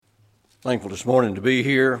Thankful this morning to be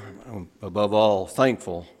here. I'm above all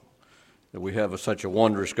thankful that we have such a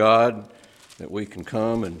wondrous God that we can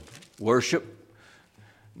come and worship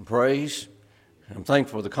and praise. I'm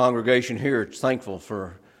thankful for the congregation here. It's thankful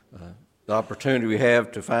for the opportunity we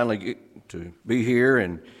have to finally get to be here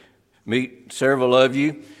and meet several of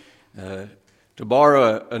you. To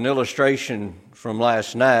borrow an illustration from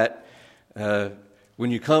last night,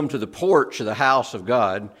 when you come to the porch of the house of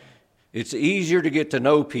God, it's easier to get to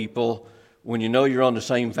know people when you know you're on the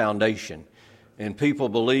same foundation and people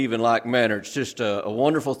believe in like manner. It's just a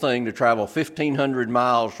wonderful thing to travel 1,500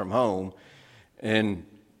 miles from home and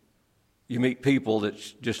you meet people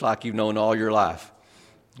that's just like you've known all your life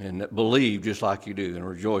and that believe just like you do and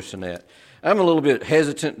rejoice in that. I'm a little bit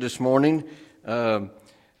hesitant this morning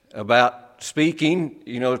about speaking,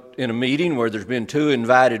 in a meeting where there's been two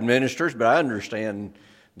invited ministers, but I understand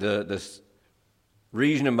the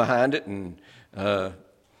reasoning behind it. And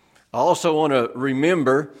I also want to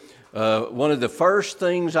remember one of the first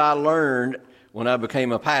things I learned when I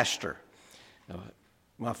became a pastor.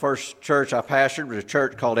 My first church I pastored was a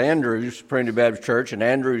church called Andrews, Primitive Baptist Church in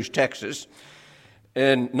Andrews, Texas.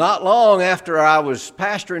 And not long after I was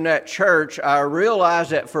pastoring that church, I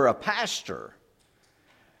realized that for a pastor,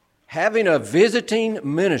 having a visiting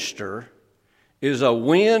minister is a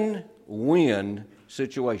win-win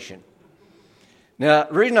situation. Now,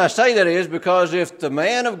 the reason I say that is because if the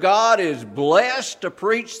man of God is blessed to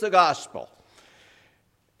preach the gospel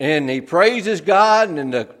and he praises God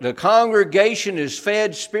and the congregation is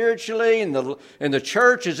fed spiritually and the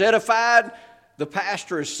church is edified, the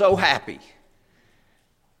pastor is so happy.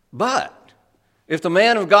 But if the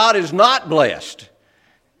man of God is not blessed,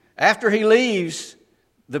 after he leaves,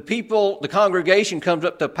 the congregation comes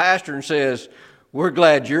up to the pastor and says, "We're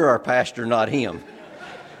glad you're our pastor, not him."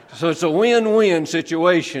 So it's a win-win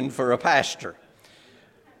situation for a pastor.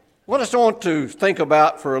 What I want to think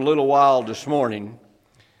about for a little while this morning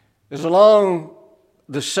is along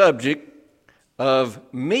the subject of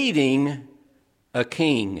meeting a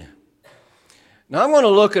king. Now I'm going to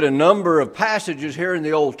look at a number of passages here in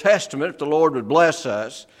the Old Testament, if the Lord would bless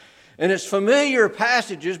us. And it's familiar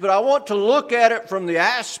passages, but I want to look at it from the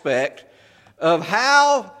aspect of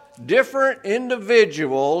how different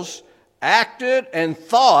individuals acted and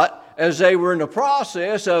thought as they were in the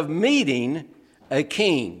process of meeting a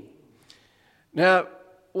king. Now,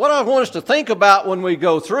 what I want us to think about when we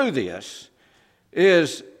go through this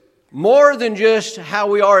is more than just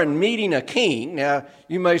how we are in meeting a king. Now,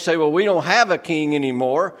 you may say, well, we don't have a king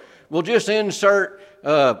anymore. We'll just insert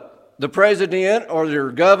the president or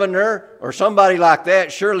your governor or somebody like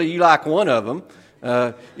that. Surely you like one of them.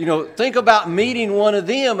 Think about meeting one of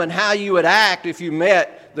them and how you would act if you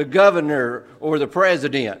met the governor or the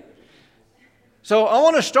president. So I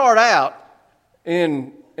want to start out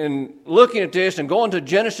in looking at this and going to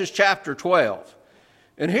Genesis chapter 12.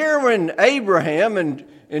 And here when Abraham, and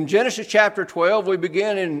in Genesis chapter 12, we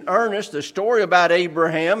begin in earnest the story about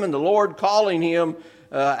Abraham and the Lord calling him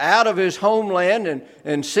out of his homeland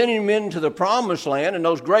and sending him into the promised land and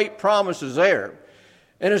those great promises there.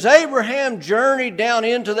 And as Abraham journeyed down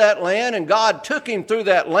into that land and God took him through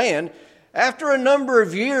that land, after a number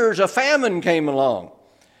of years, a famine came along.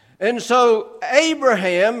 And so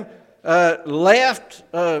Abraham left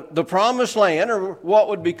the promised land, or what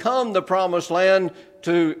would become the promised land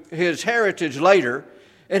to his heritage later,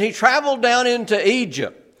 and he traveled down into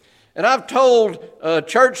Egypt. And I've told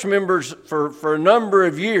church members for a number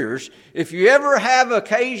of years, if you ever have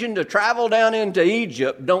occasion to travel down into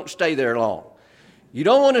Egypt, don't stay there long. You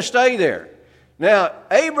don't want to stay there. Now,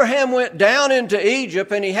 Abraham went down into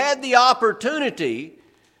Egypt and he had the opportunity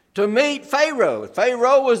to meet Pharaoh.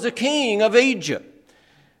 Pharaoh was the king of Egypt.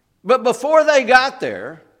 But before they got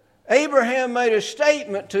there, Abraham made a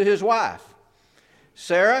statement to his wife.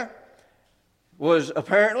 Sarah was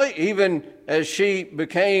apparently, even as she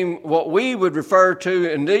became what we would refer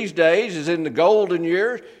to in these days as in the golden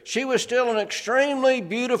years, she was still an extremely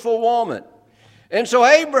beautiful woman. And so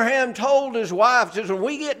Abraham told his wife, says, when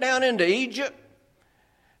we get down into Egypt,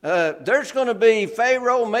 there's going to be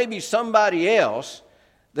Pharaoh, maybe somebody else,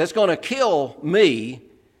 that's going to kill me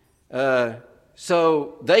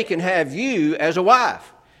so they can have you as a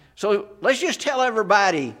wife. So let's just tell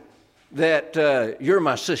everybody that you're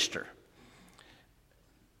my sister.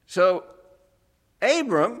 So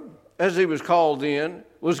Abram, as he was called in,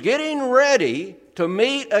 was getting ready to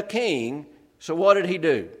meet a king. So what did he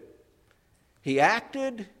do? He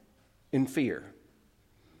acted in fear.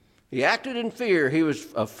 He acted in fear. He was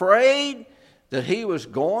afraid that he was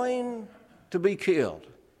going to be killed.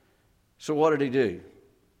 So what did he do?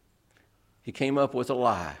 He came up with a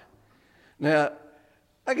lie. Now,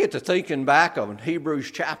 I get to thinking back on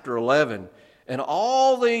Hebrews chapter 11 and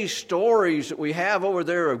all these stories that we have over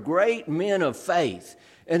there of great men of faith.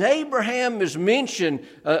 And Abraham is mentioned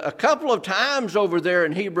a couple of times over there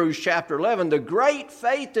in Hebrews chapter 11. The great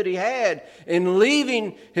faith that he had in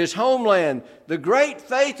leaving his homeland. The great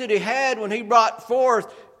faith that he had when he brought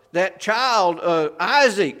forth that child,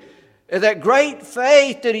 Isaac. That great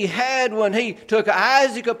faith that he had when he took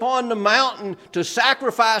Isaac upon the mountain to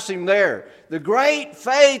sacrifice him there. The great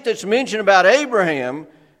faith that's mentioned about Abraham,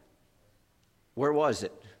 where was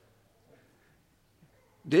it?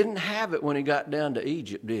 Didn't have it when he got down to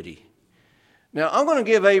Egypt, did he? Now, I'm going to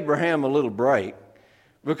give Abraham a little break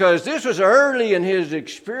because this was early in his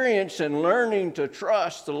experience in learning to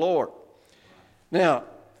trust the Lord. Now,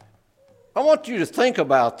 I want you to think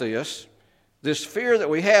about this fear that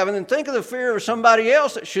we have, and then think of the fear of somebody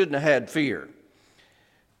else that shouldn't have had fear.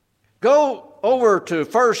 Go over to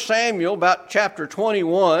 1 Samuel, about chapter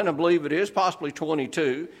 21, I believe it is, possibly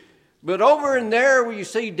 22. But over in there where you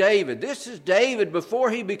see David, this is David before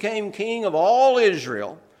he became king of all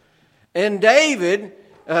Israel. And David,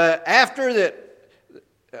 after that,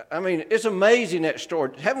 I mean, it's amazing that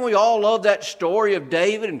story. Haven't we all loved that story of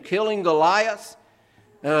David and killing Goliath?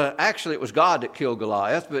 Actually, it was God that killed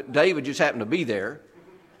Goliath, but David just happened to be there.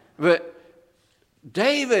 But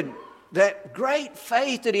David, that great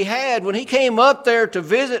faith that he had when he came up there to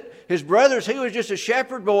visit his brothers, he was just a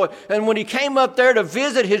shepherd boy. And when he came up there to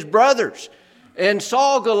visit his brothers and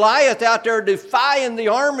saw Goliath out there defying the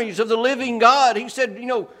armies of the living God, he said, you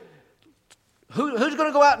know, who's going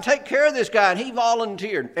to go out and take care of this guy? And he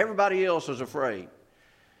volunteered. Everybody else was afraid.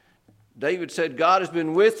 David said, God has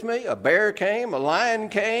been with me. A bear came, a lion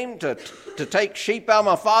came to take sheep out of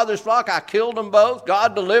my father's flock. I killed them both.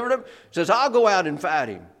 God delivered him. Says, I'll go out and fight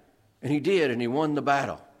him. And he did, and he won the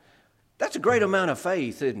battle. That's a great amount of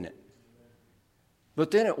faith, isn't it?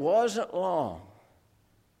 But then it wasn't long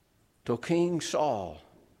till King Saul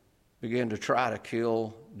began to try to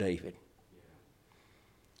kill David.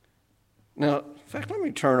 Now, in fact, let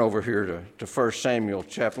me turn over here to 1 Samuel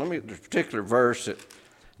chapter. There's a particular verse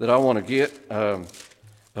that I want to get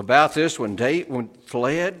about this when David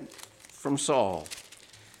fled from Saul.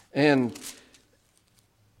 And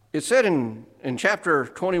it said in chapter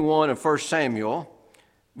 21 of 1 Samuel,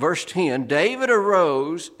 verse 10, David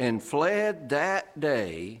arose and fled that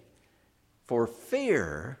day for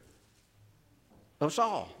fear of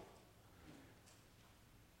Saul.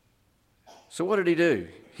 So what did he do?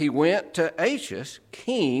 He went to Achish,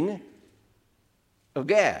 king of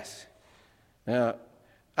Gath. Now,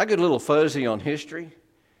 I get a little fuzzy on history,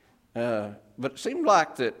 but it seemed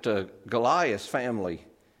like that Goliath's family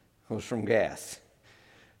was from Gath.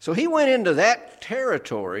 So he went into that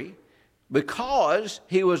territory because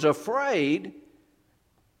he was afraid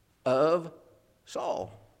of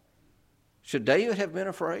Saul. Should David have been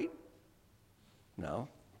afraid? No.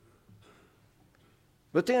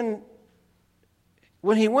 But then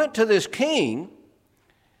when he went to this king,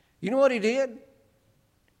 you know what he did?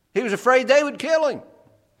 He was afraid they would kill him.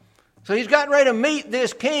 So he's gotten ready to meet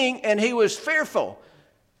this king, and he was fearful.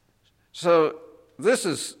 So this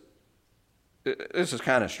is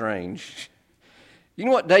kind of strange. You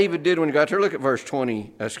know what David did when he got there? Look at verse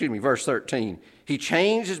 13. He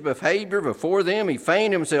changed his behavior before them. He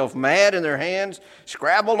feigned himself mad in their hands,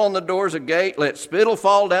 scrabbled on the doors of gate, let spittle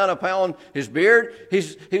fall down upon his beard.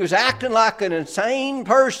 He was acting like an insane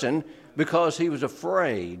person because he was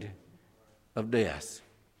afraid of death.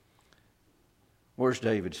 Where's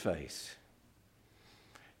David's faith?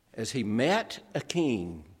 As he met a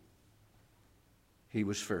king, he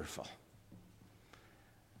was fearful.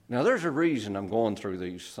 Now, there's a reason I'm going through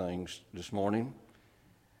these things this morning.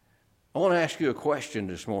 I want to ask you a question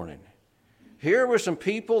this morning. Here were some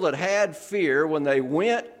people that had fear when they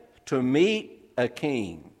went to meet a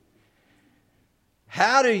king.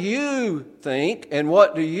 How do you think and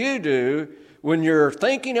what do you do when you're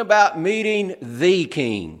thinking about meeting the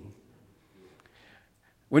king?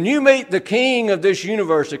 When you meet the king of this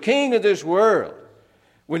universe, the king of this world,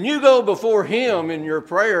 when you go before him in your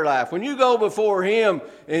prayer life, when you go before him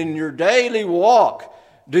in your daily walk,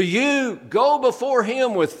 do you go before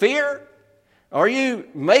him with fear? Are you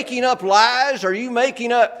making up lies? Are you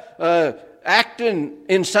making up acting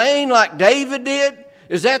insane like David did?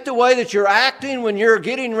 Is that the way that you're acting when you're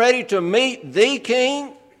getting ready to meet the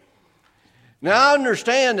king? Now I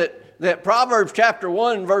understand that Proverbs chapter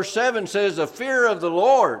 1 verse 7 says the fear of the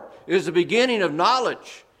Lord is the beginning of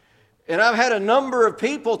knowledge. And I've had a number of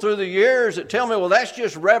people through the years that tell me, well, that's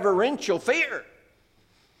just reverential fear.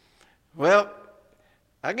 Well,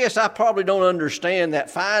 I guess I probably don't understand that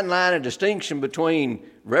fine line of distinction between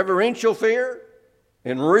reverential fear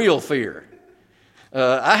and real fear.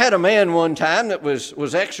 I had a man one time that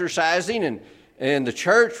was exercising, and the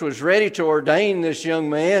church was ready to ordain this young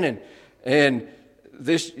man, and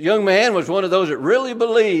this young man was one of those that really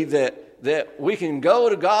believed that we can go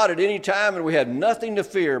to God at any time and we had nothing to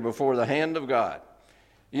fear before the hand of God.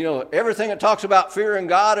 You know, everything that talks about fearing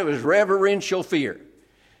God, it was reverential fear.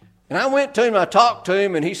 And I went to him, I talked to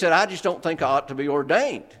him, and he said, I just don't think I ought to be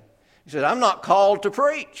ordained. He said, I'm not called to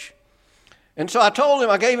preach. And so I told him,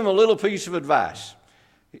 I gave him a little piece of advice.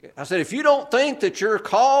 I said, if you don't think that you're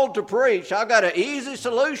called to preach, I've got an easy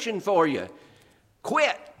solution for you.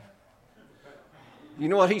 Quit. You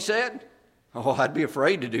know what he said? Oh, I'd be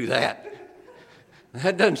afraid to do that.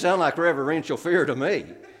 That doesn't sound like reverential fear to me.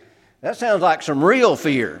 That sounds like some real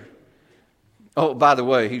fear. Oh, by the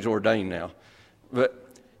way, he's ordained now. But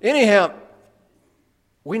anyhow,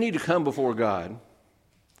 we need to come before God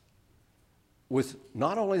with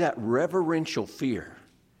not only that reverential fear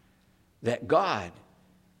that God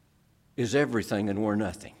is everything and we're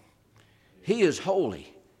nothing. He is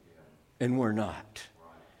holy and we're not.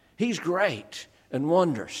 He's great and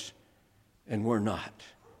wondrous and we're not.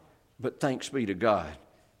 But thanks be to God,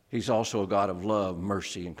 He's also a God of love,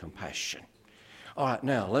 mercy, and compassion. All right,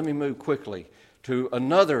 now let me move quickly to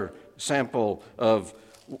another sample of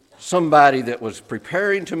somebody that was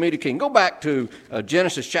preparing to meet a king. Go back to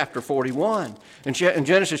Genesis chapter 41. In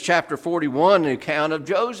Genesis chapter 41, the account of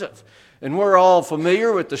Joseph. And we're all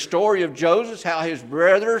familiar with the story of Joseph, how his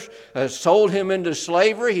brothers sold him into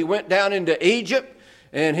slavery. He went down into Egypt,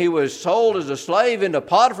 and he was sold as a slave into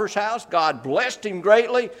Potiphar's house. God blessed him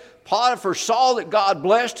greatly. Potiphar saw that God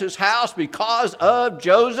blessed his house because of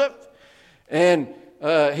Joseph, and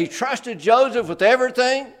he trusted Joseph with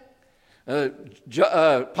everything.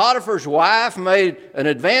 Potiphar's wife made an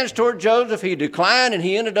advance toward Joseph. He declined, and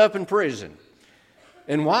he ended up in prison.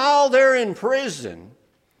 And while they're in prison,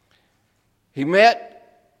 he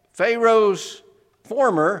met Pharaoh's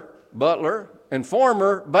former butler and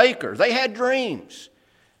former baker. They had dreams.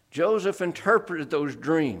 Joseph interpreted those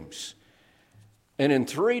dreams. And in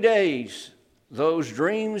 3 days, those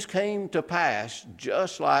dreams came to pass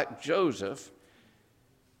just like Joseph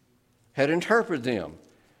had interpreted them.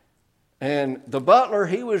 And the butler,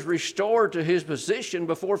 he was restored to his position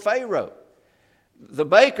before Pharaoh. The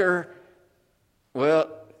baker,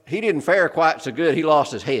 well, he didn't fare quite so good. He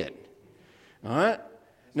lost his head. All right?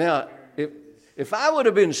 Now, if I would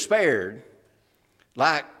have been spared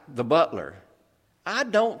like the butler, I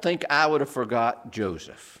don't think I would have forgot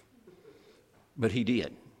Joseph. But he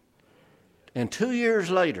did. And 2 years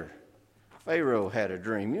later, Pharaoh had a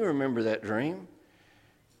dream. You remember that dream?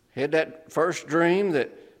 He had that first dream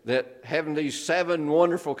that having these 7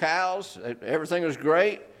 wonderful cows, everything was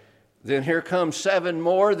great. Then here comes 7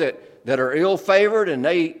 more that are ill-favored, and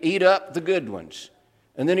they eat up the good ones.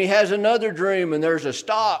 And then he has another dream, and there's a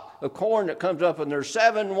stalk of corn that comes up, and there's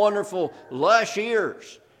 7 wonderful lush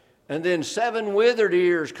ears. And then 7 withered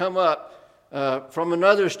ears come up from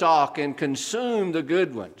another stalk and consume the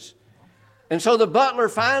good ones. And so the butler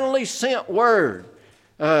finally sent word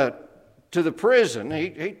to the prison.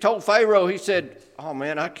 He told Pharaoh, he said, oh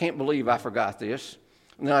man, I can't believe I forgot this.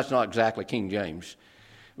 No, that's not exactly King James.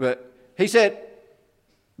 But he said,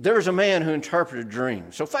 there's a man who interpreted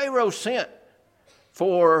dreams. So Pharaoh sent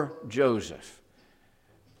for Joseph.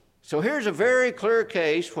 So here's a very clear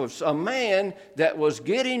case for a man that was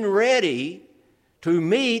getting ready to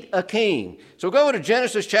meet a king. So go to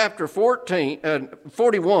Genesis chapter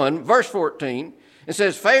 41, verse 14. It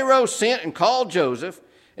says, Pharaoh sent and called Joseph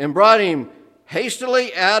and brought him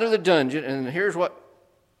hastily out of the dungeon. And here's what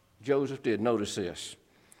Joseph did. Notice this.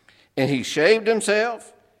 And he shaved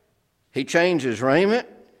himself, he changed his raiment,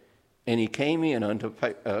 and he came in unto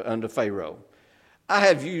Pharaoh. I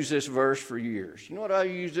have used this verse for years. You know what I've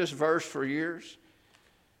used this verse for years?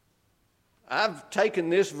 I've taken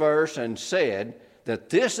this verse and said that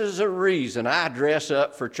this is a reason I dress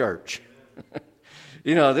up for church.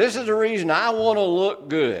 You know, this is the reason I want to look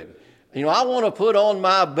good. You know, I want to put on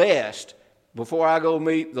my best before I go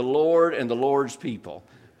meet the Lord and the Lord's people.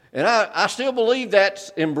 And I still believe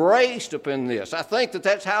that's embraced upon this. I think that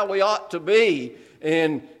that's how we ought to be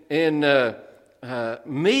in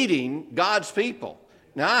meeting God's people.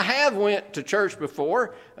 Now, I have went to church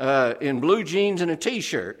before in blue jeans and a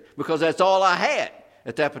T-shirt because that's all I had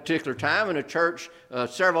at that particular time in a church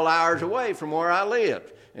several hours away from where I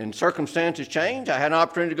lived. And circumstances changed. I had an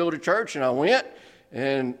opportunity to go to church, and I went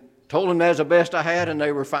and told them that's the best I had, and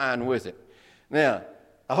they were fine with it. Now,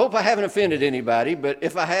 I hope I haven't offended anybody, but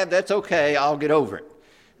if I have, that's okay. I'll get over it.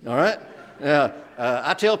 All right? Now,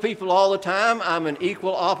 I tell people all the time I'm an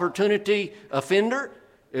equal opportunity offender.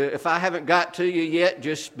 If I haven't got to you yet,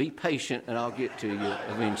 just be patient and I'll get to you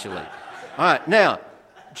eventually. All right, now,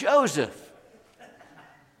 Joseph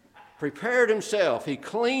prepared himself. He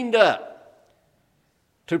cleaned up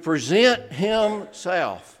to present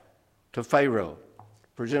himself to Pharaoh,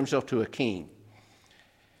 present himself to a king.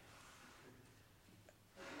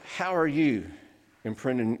 How are you in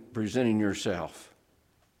presenting yourself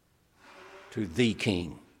to the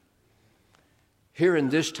king? Here in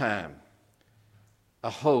this time, I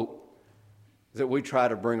hope that we try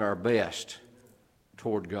to bring our best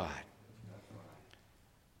toward God.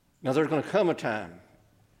 Now, there's going to come a time,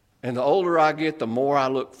 and the older I get, the more I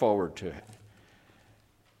look forward to it.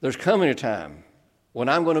 There's coming a time when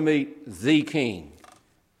I'm going to meet the king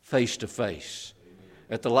face to face.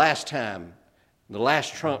 At the last time, the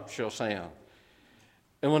last trump shall sound.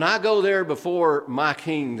 And when I go there before my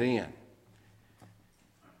king then,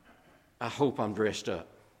 I hope I'm dressed up.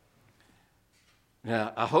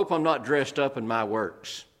 Now, I hope I'm not dressed up in my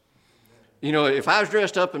works. You know, if I was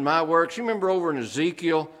dressed up in my works, you remember over in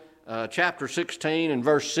Ezekiel chapter 16 and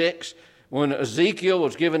verse 6, when Ezekiel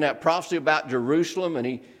was given that prophecy about Jerusalem,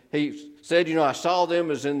 and he said, you know, I saw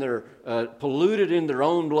them as in their polluted in their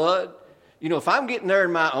own blood. You know, if I'm getting there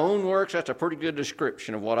in my own works, that's a pretty good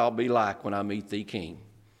description of what I'll be like when I meet the king.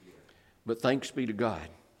 But thanks be to God,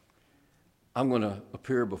 I'm going to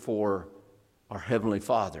appear before our Heavenly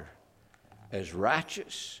Father as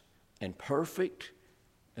righteous and perfect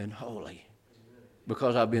and holy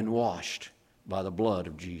because I've been washed by the blood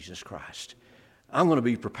of Jesus Christ. I'm going to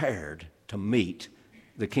be prepared to meet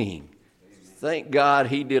the King. Thank God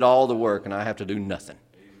He did all the work and I have to do nothing.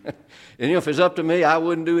 And you know, if it's up to me, I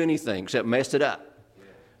wouldn't do anything except mess it up.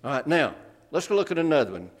 All right, now, let's go look at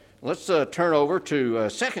another one. Let's turn over to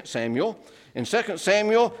 2 Samuel. In 2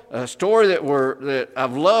 Samuel, a story that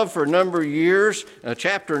I've loved for a number of years,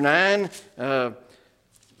 chapter 9, the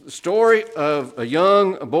story of a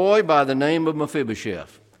young boy by the name of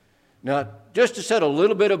Mephibosheth. Now, just to set a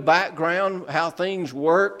little bit of background, how things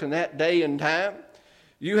worked in that day and time,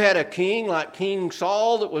 you had a king like King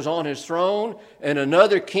Saul that was on his throne, and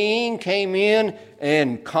another king came in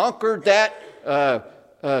and conquered that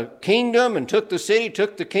kingdom and took the city,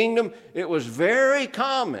 took the kingdom. It was very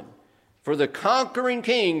common for the conquering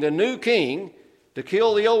king, the new king, to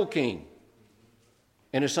kill the old king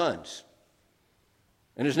and his sons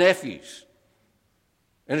and his nephews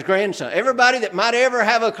and his grandson. Everybody that might ever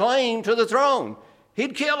have a claim to the throne,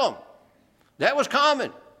 he'd kill them. That was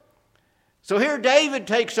common. So here David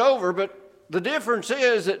takes over, but the difference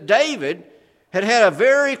is that David had had a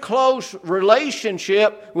very close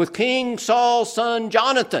relationship with King Saul's son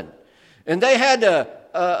Jonathan. And they had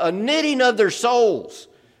a knitting of their souls.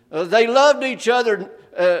 They loved each other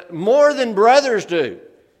more than brothers do.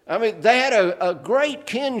 I mean, they had a great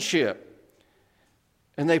kinship.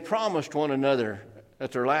 And they promised one another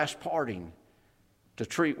at their last parting to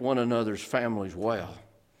treat one another's families well.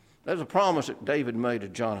 That was a promise that David made to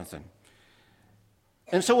Jonathan.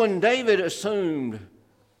 And so when David assumed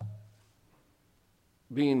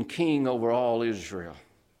being king over all Israel,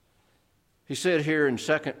 he said here in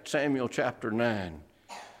 2 Samuel chapter 9,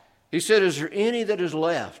 he said, is there any that is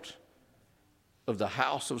left of the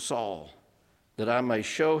house of Saul that I may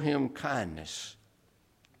show him kindness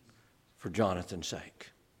for Jonathan's sake?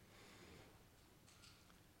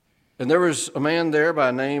 And there was a man there by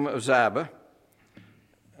the name of Ziba.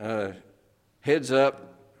 Heads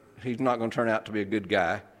up, he's not going to turn out to be a good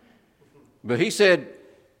guy. But he said,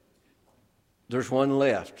 there's one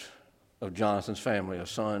left of Jonathan's family, a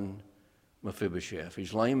son, Mephibosheth.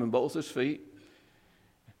 He's lame in both his feet,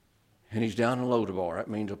 and he's down in Lodabar. That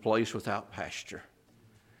means a place without pasture.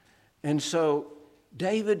 And so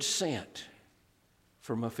David sent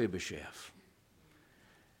for Mephibosheth.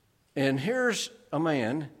 And here's a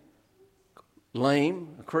man,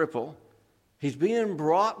 lame, a cripple. He's being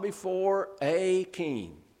brought before a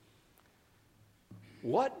king.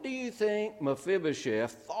 What do you think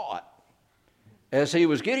Mephibosheth thought as he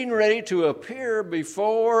was getting ready to appear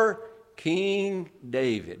before King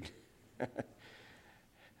David?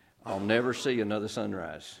 I'll never see another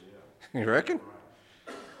sunrise. You reckon?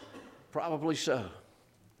 Probably so.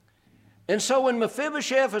 And so when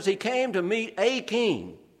Mephibosheth, as he came to meet a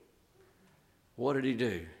king, what did he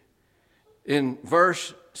do? In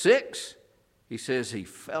verse 6, he says he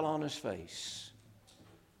fell on his face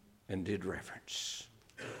and did reverence.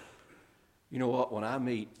 You know what? When I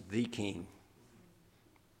meet the king,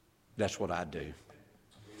 that's what I do.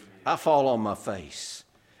 I fall on my face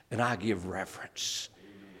and I give reverence.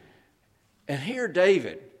 And here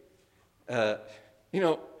David, I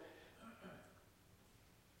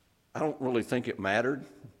don't really think it mattered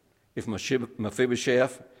if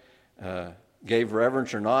Mephibosheth gave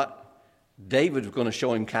reverence or not, David was going to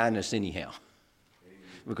show him kindness anyhow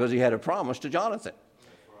because he had a promise to Jonathan.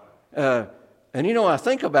 And you know, I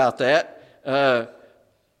think about that,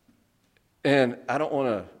 and I don't want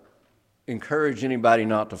to encourage anybody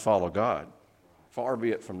not to follow God. Far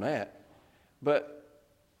be it from that. But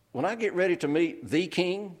when I get ready to meet the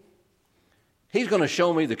King, He's going to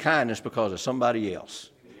show me the kindness because of somebody else.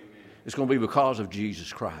 It's going to be because of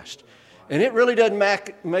Jesus Christ. And it really doesn't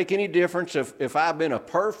make any difference if I've been a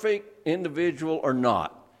perfect individual or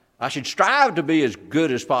not. I should strive to be as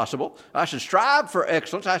good as possible. I should strive for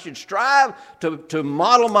excellence. I should strive to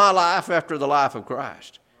model my life after the life of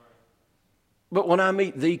Christ. But when I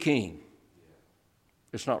meet the King,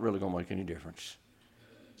 it's not really going to make any difference.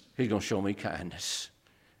 He's going to show me kindness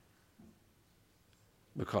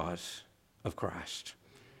because of Christ.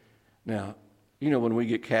 Now, you know, when we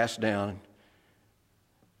get cast down,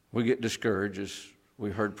 we get discouraged, as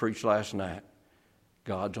we heard preached last night,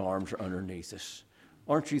 God's arms are underneath us.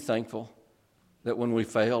 Aren't you thankful that when we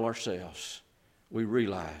fail ourselves, we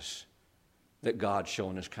realize that God's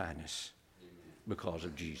showing us kindness because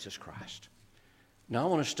of Jesus Christ? Now, I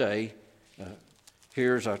want to stay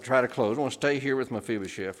here as I try to close. I want to stay here with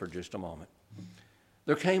Mephibosheth for just a moment.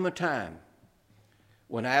 There came a time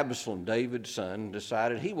when Absalom, David's son,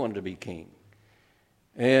 decided he wanted to be king.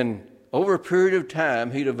 And over a period of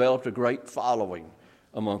time, he developed a great following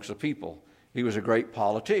amongst the people. He was a great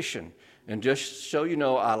politician. And just so you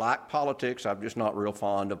know, I like politics. I'm just not real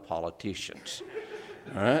fond of politicians.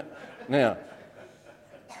 All right? Now,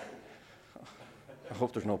 I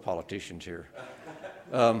hope there's no politicians here.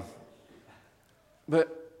 But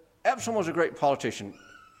Absalom was a great politician.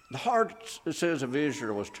 The heart, it says, of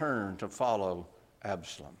Israel was turned to follow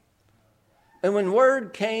Absalom. And when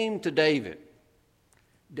word came to David,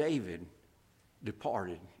 David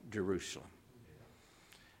departed Jerusalem.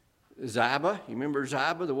 Ziba, you remember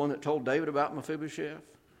Ziba, the one that told David about Mephibosheth?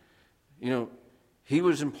 You know, he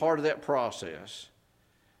was in part of that process.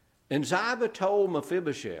 And Ziba told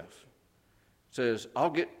Mephibosheth, says, I'll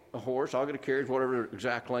get a horse, I'll get a carriage, whatever the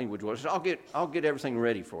exact language was. I'll get everything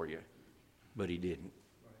ready for you. But he didn't.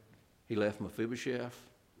 He left Mephibosheth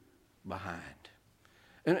behind.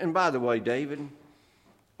 And by the way, David,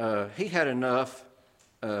 he had enough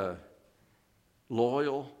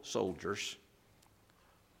loyal soldiers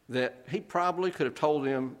that he probably could have told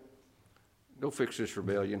them, go fix this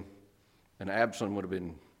rebellion, and Absalom would have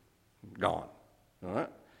been gone. All right?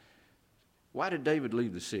 Why did David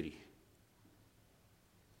leave the city?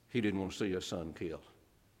 He didn't want to see his son killed.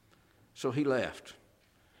 So he left.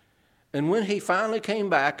 And when he finally came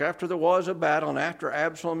back after there was a battle and after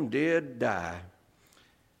Absalom did die,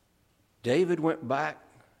 David went back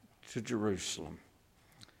to Jerusalem.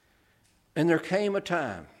 And there came a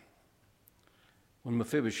time when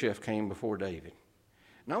Mephibosheth came before David.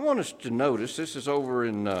 Now I want us to notice, this is over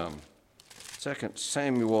in 2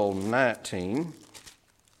 Samuel 19.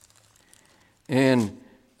 And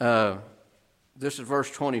this is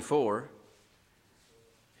verse 24.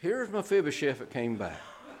 Here's Mephibosheth that came back.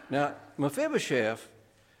 Now, Mephibosheth,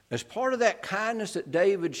 as part of that kindness that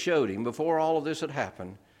David showed him before all of this had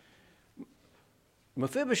happened,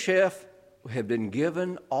 Mephibosheth had been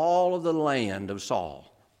given all of the land of Saul.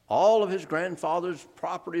 All of his grandfather's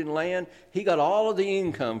property and land, he got all of the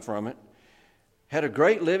income from it. Had a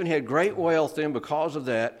great living, he had great wealth then because of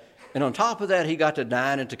that. And on top of that, he got to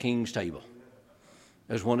dine at the king's table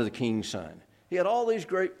as one of the king's sons. He had all these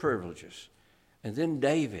great privileges. And then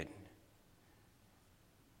David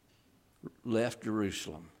left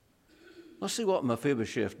Jerusalem. Let's see what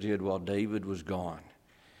Mephibosheth did while David was gone.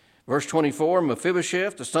 Verse 24,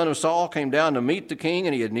 Mephibosheth, the son of Saul, came down to meet the king,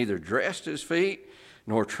 and he had neither dressed his feet,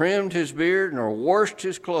 nor trimmed his beard, nor washed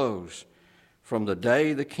his clothes, from the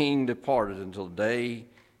day the king departed until the day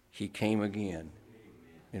he came again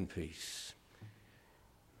in peace.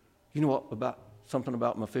 You know what something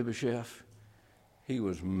about Mephibosheth? He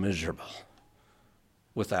was miserable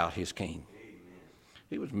without his king.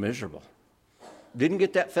 He was miserable. Didn't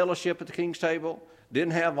get that fellowship at the king's table.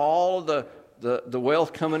 Didn't have all of the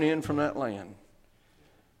wealth coming in from that land.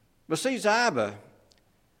 But see, Ziba,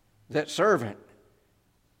 that servant,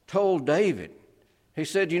 told David, he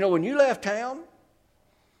said, you know, when you left town,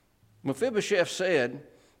 Mephibosheth said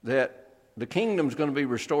that the kingdom's going to be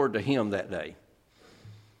restored to him that day.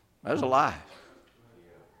 That was a lie.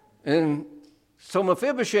 And so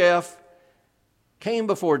Mephibosheth came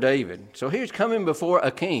before David. So he's coming before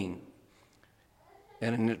a king.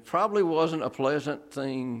 And it probably wasn't a pleasant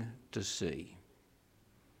thing to see.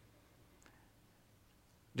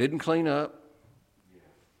 Didn't clean up.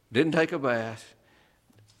 Didn't take a bath.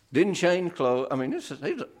 Didn't change clothes. I mean,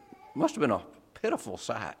 must have been a pitiful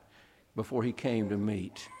sight before he came to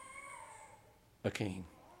meet a king.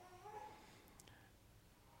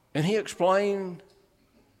 And he explained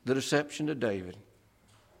the deception to David.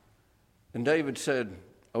 And David said,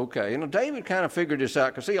 okay. And David kind of figured this out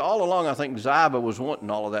because, see, all along I think Ziba was wanting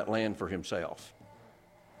all of that land for himself.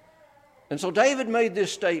 And so David made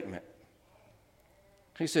this statement.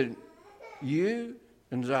 He said, you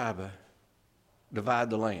and Ziba divide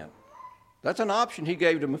the land. That's an option he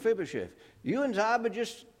gave to Mephibosheth. You and Ziba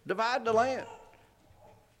just divide the land.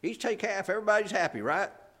 Each take half. Everybody's happy, right?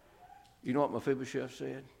 You know what Mephibosheth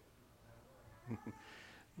said?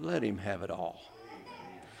 Let him have it all.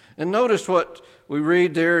 And notice what we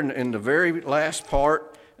read there in the very last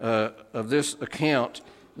part of this account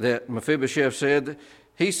that Mephibosheth said.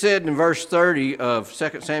 He said in verse 30 of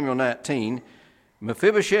 2 Samuel 19,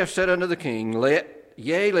 Mephibosheth said unto the king, let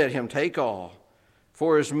him take all,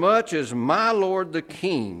 for as much as my lord the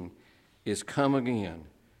king is come again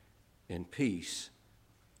in peace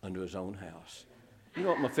unto his own house. You know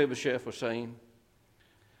what Mephibosheth was saying?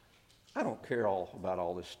 I don't care about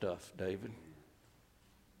all this stuff, David,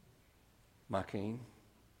 my king.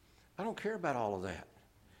 I don't care about all of that.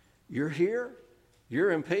 You're here.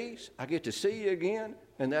 You're in peace. I get to see you again,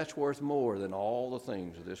 and that's worth more than all the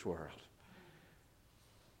things of this world.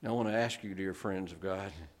 Now, I want to ask you, dear friends of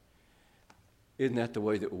God, isn't that the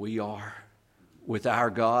way that we are with our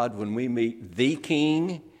God when we meet the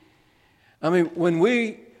King? I mean, when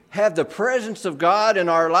we have the presence of God in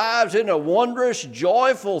our lives, isn't it a wondrous,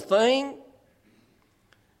 joyful thing?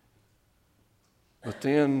 But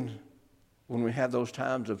then, when we have those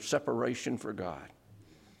times of separation for God,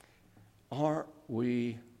 aren't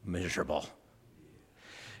we miserable?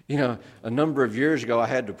 You know, a number of years ago, I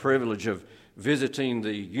had the privilege of visiting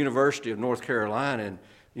the University of North Carolina, and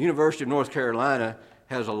the University of North Carolina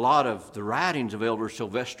has a lot of the writings of Elder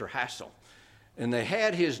Sylvester Hassell. And they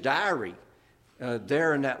had his diary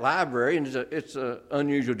there in that library, and it's an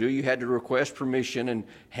unusual deal. You had to request permission and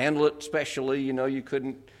handle it specially. You know, you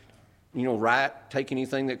couldn't, take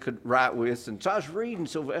anything that could write with. And so I was reading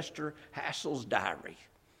Sylvester Hassell's diary.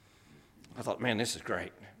 I thought, man, this is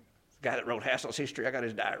great. The guy that wrote Hassell's history, I got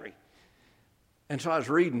his diary. And so I was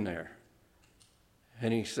reading there.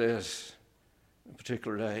 And he says, a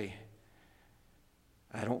particular day,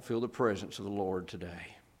 I don't feel the presence of the Lord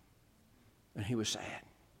today. And he was sad.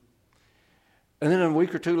 And then a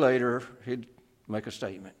week or two later, he'd make a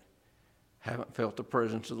statement. Haven't felt the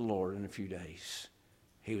presence of the Lord in a few days.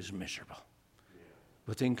 He was miserable.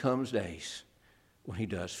 But then comes days when he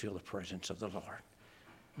does feel the presence of the Lord.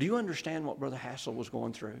 Do you understand what Brother Hassell was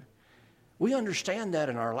going through? We understand that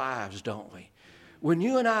in our lives, don't we? When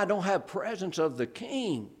you and I don't have presence of the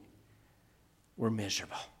King, we're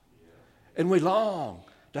miserable. And we long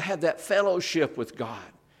to have that fellowship with God.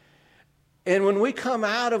 And when we come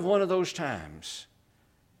out of one of those times,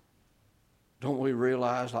 don't we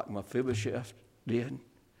realize, like Mephibosheth did,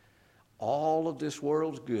 all of this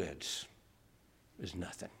world's goods is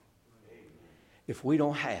nothing if we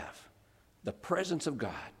don't have the presence of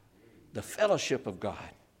God, the fellowship of God.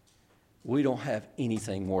 We don't have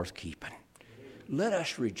anything worth keeping. Let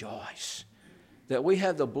us rejoice that we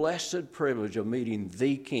have the blessed privilege of meeting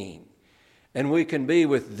the King, and we can be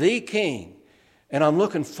with the King. And I'm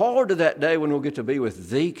looking forward to that day when we'll get to be with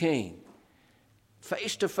the King,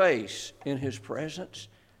 face to face in his presence,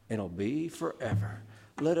 and it'll be forever.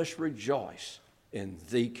 Let us rejoice in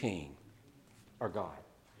the King, our God.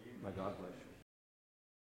 May God bless you.